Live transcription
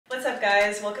What's up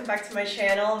guys? Welcome back to my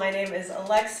channel. My name is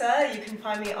Alexa. You can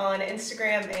find me on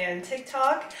Instagram and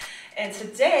TikTok. And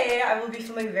today I will be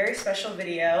filming a very special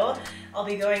video. I'll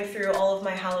be going through all of my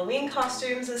Halloween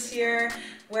costumes this year,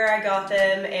 where I got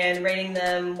them, and rating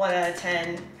them 1 out of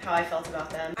 10, how I felt about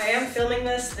them. I am filming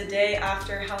this the day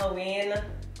after Halloween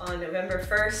on November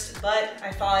 1st, but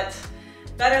I thought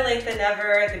better late than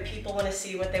never. The people want to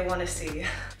see what they want to see.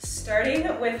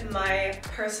 Starting with my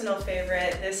personal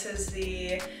favorite, this is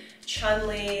the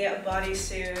Chun-Li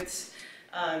bodysuit.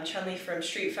 Chun-Li from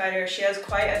Street Fighter. She has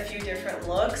quite a few different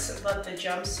looks, but the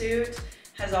jumpsuit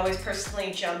has always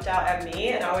personally jumped out at me,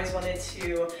 and I always wanted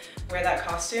to wear that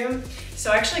costume.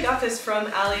 So I actually got this from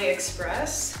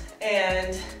AliExpress,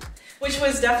 and which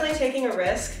was definitely taking a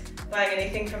risk buying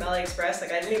anything from AliExpress.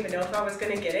 Like, I didn't even know if I was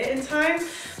gonna get it in time,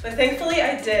 but thankfully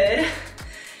I did.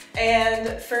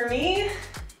 And for me,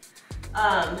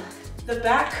 the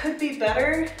back could be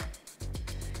better.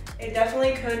 It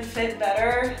definitely could fit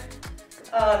better.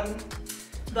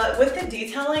 But with the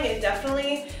detailing, it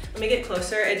definitely, let me get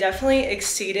closer, it definitely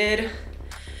exceeded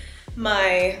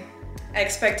my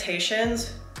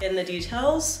expectations in the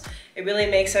details. It really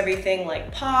makes everything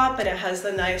like pop, and it has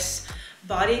the nice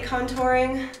body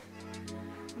contouring,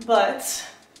 but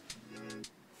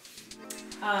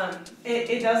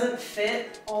it doesn't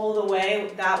fit all the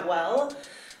way that well.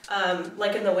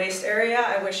 Like in the waist area,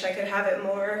 I wish I could have it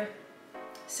more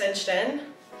cinched in,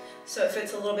 so it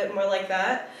fits a little bit more like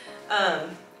that.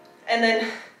 And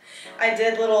then I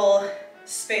did little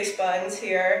space buns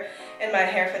here in my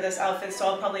hair for this outfit, so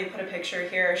I'll probably put a picture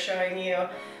here showing you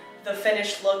the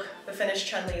finished look, the finished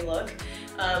Chun-Li look.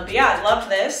 But yeah, I love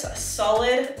this. A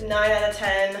solid 9 out of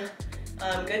 10.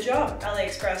 Good job,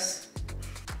 AliExpress.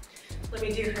 Let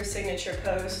me do her signature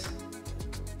pose.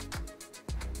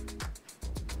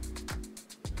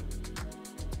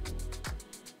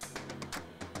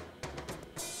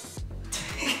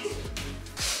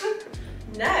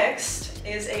 Next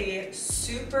is a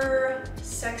super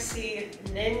sexy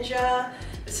ninja.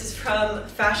 This is from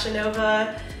Fashion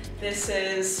Nova. This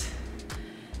is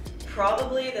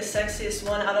probably the sexiest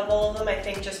one out of all of them, I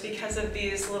think, just because of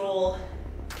these little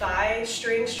thigh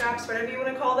string straps, whatever you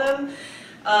want to call them.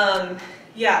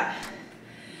 Yeah,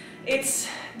 it's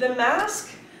the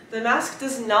mask. The mask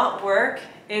does not work.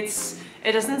 It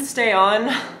doesn't stay on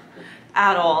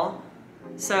at all.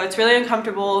 So it's really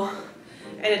uncomfortable.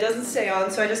 And it doesn't stay on,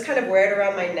 so I just kind of wear it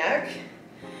around my neck.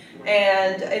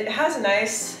 And it has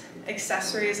nice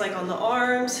accessories like on the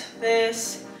arms,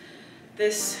 this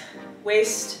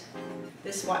waist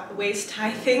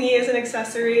tie thingy is an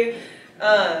accessory.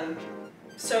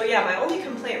 So yeah, my only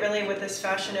complaint really with this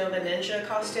Fashion Nova ninja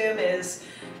costume is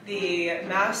the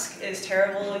mask is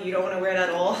terrible. You don't want to wear it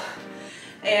at all.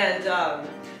 And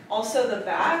also the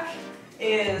back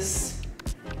is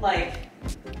like,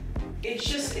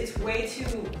 it's way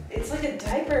too, it's like a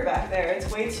diaper back there.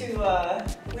 It's way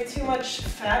too much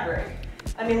fabric.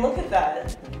 I mean, look at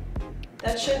that.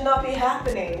 That should not be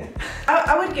happening.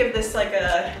 I would give this like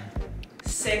a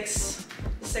 6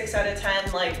 out of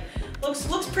 10. Like,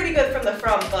 looks pretty good from the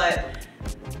front, but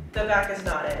the back is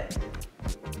not it.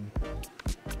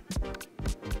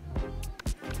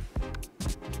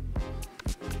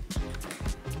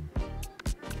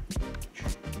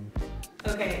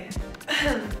 Okay.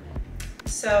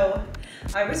 So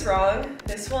I was wrong.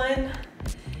 This one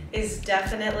is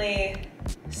definitely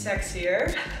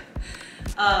sexier.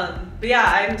 But yeah,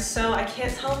 I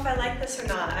can't tell if I like this or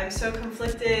not. I'm so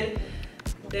conflicted.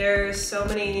 There's so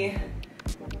many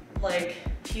like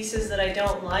pieces that I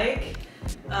don't like.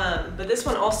 But this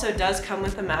one also does come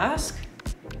with a mask,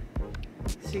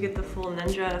 so you get the full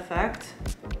ninja effect.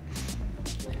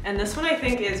 And this one I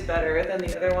think is better than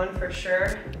the other one for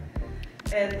sure.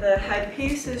 And the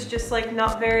headpiece is just like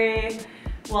not very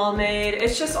well made.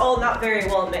 It's just all not very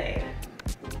well made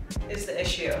is the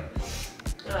issue.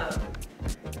 But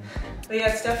yeah,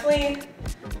 it's definitely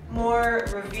more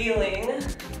revealing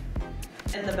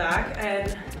in the back,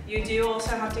 and you do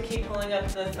also have to keep pulling up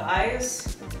the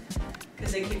thighs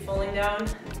because they keep falling down.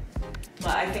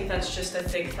 But I think that's just a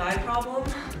thick thigh problem.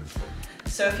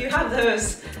 So if you have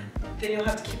those, then you'll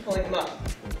have to keep pulling them up.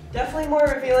 Definitely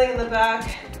more revealing in the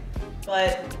back,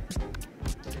 but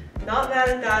not mad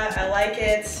at that. I like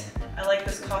it. I like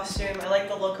this costume. I like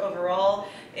the look overall.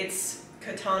 It's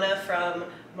Katana from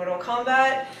Mortal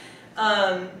Kombat.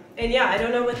 And yeah, I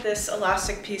don't know what this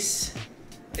elastic piece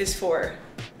is for.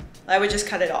 I would just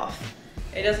cut it off.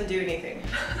 It doesn't do anything.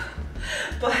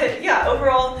 But yeah,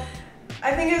 overall,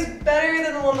 I think it's better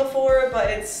than the one before, but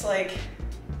it's like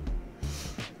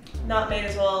not made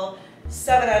as well.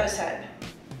 7 out of 10.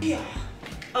 Yeah.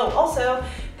 Oh, also,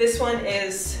 this one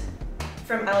is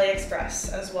from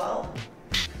AliExpress as well.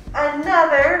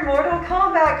 Another Mortal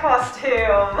Kombat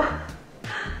costume.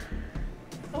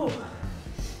 Oh,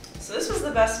 so this was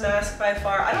the best mask by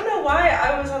far. I don't know why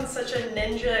I was on such a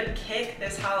ninja kick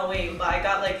this Halloween, but I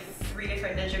got like 3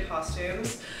 different ninja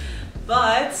costumes.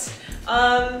 But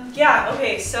yeah,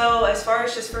 okay, so as far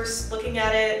as just first looking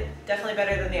at it, definitely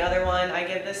better than the other one. I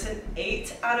give this an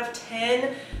 8 out of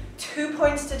 10. 2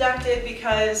 points deducted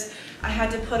because I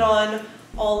had to put on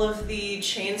all of the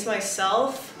chains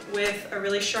myself with a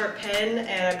really sharp pen,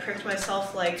 and I pricked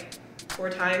myself like 4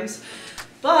 times.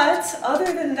 But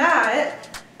other than that,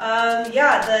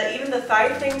 yeah, even the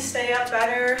thigh things stay up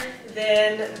better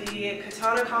than the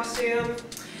katana costume,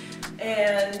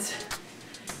 and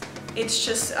it's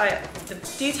just, the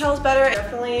detail's better,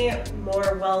 definitely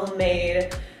more well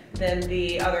made than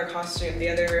the other costume, the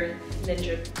other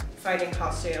ninja fighting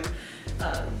costume.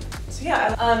 So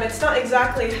yeah, it's not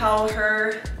exactly how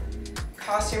her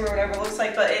costume or whatever looks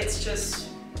like, but it's just,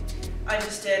 I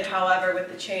just did however with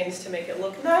the chains to make it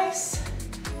look nice.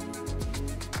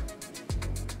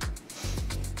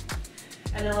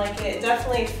 And I like it. It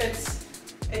definitely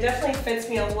fits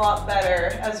me a lot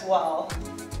better as well.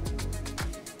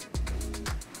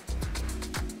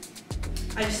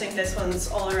 I just think this one's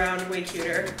all around way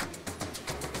cuter.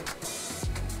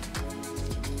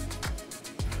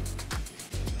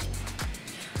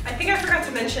 I think I forgot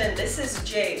to mention, this is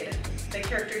Jade, the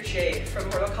character Jade from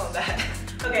Mortal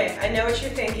Kombat. Okay, I know what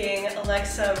you're thinking,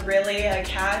 Alexa, really, a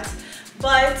cat?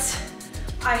 But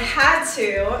I had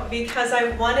to because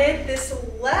I wanted this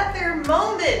leather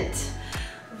moment.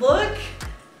 Look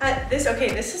at this. Okay,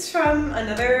 this is from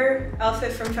another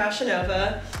outfit from Fashion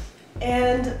Nova,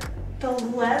 and the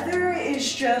leather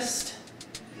is just,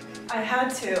 I had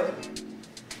to.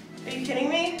 Are you kidding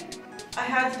me? I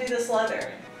had to do this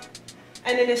leather.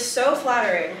 And it is so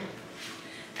flattering.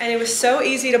 And it was so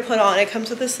easy to put on. It comes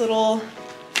with this little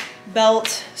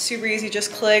belt, super easy,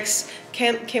 just clicks.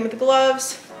 Came with the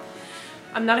gloves.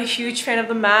 I'm not a huge fan of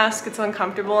the mask. It's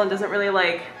uncomfortable and doesn't really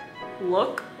like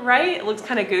look right. It looks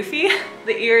kind of goofy.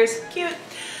 The ears, cute.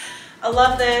 I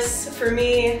love this. For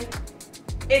me,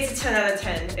 it's a 10 out of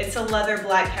 10. It's a leather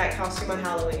black cat costume on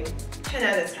Halloween. 10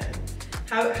 out of 10.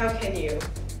 How can you?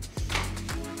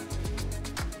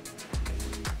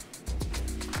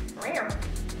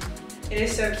 It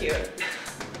is so cute.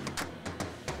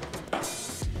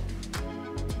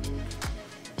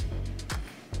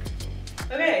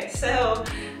 Okay, so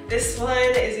this one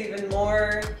is even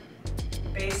more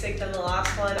basic than the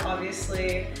last one.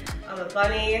 Obviously, I'm a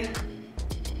bunny.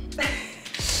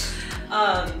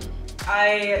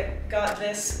 I got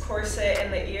this corset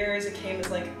and the ears. It came as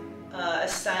like a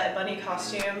set bunny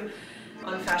costume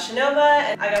on Fashion Nova.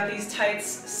 And I got these tights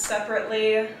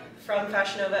separately from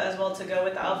Fashion Nova as well to go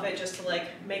with the outfit, just to like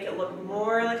make it look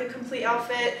more like a complete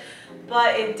outfit.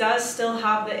 But it does still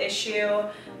have the issue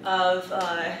of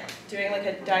doing like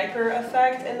a diaper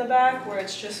effect in the back where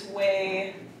it's just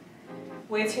way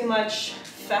too much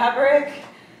fabric.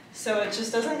 So it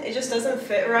just doesn't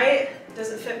fit right. It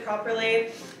doesn't fit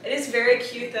properly. It is very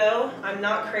cute though. I'm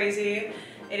not crazy.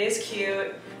 It is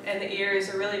cute, and the ears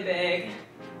are really big,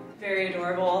 very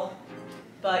adorable.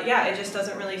 But yeah, it just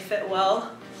doesn't really fit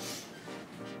well.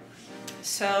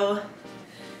 So,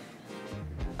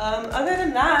 other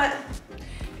than that,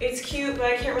 it's cute, but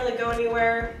I can't really go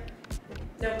anywhere.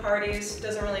 No parties,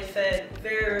 doesn't really fit,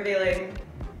 very revealing.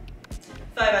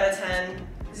 5 out of 10,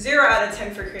 0 out of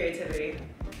 10 for creativity.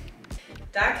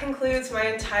 That concludes my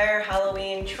entire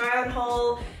Halloween try-on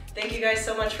haul. Thank you guys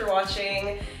so much for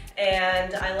watching,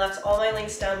 and I left all my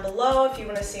links down below if you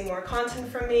want to see more content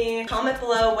from me. Comment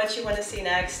below what you want to see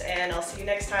next, and I'll see you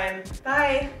next time.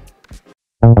 Bye!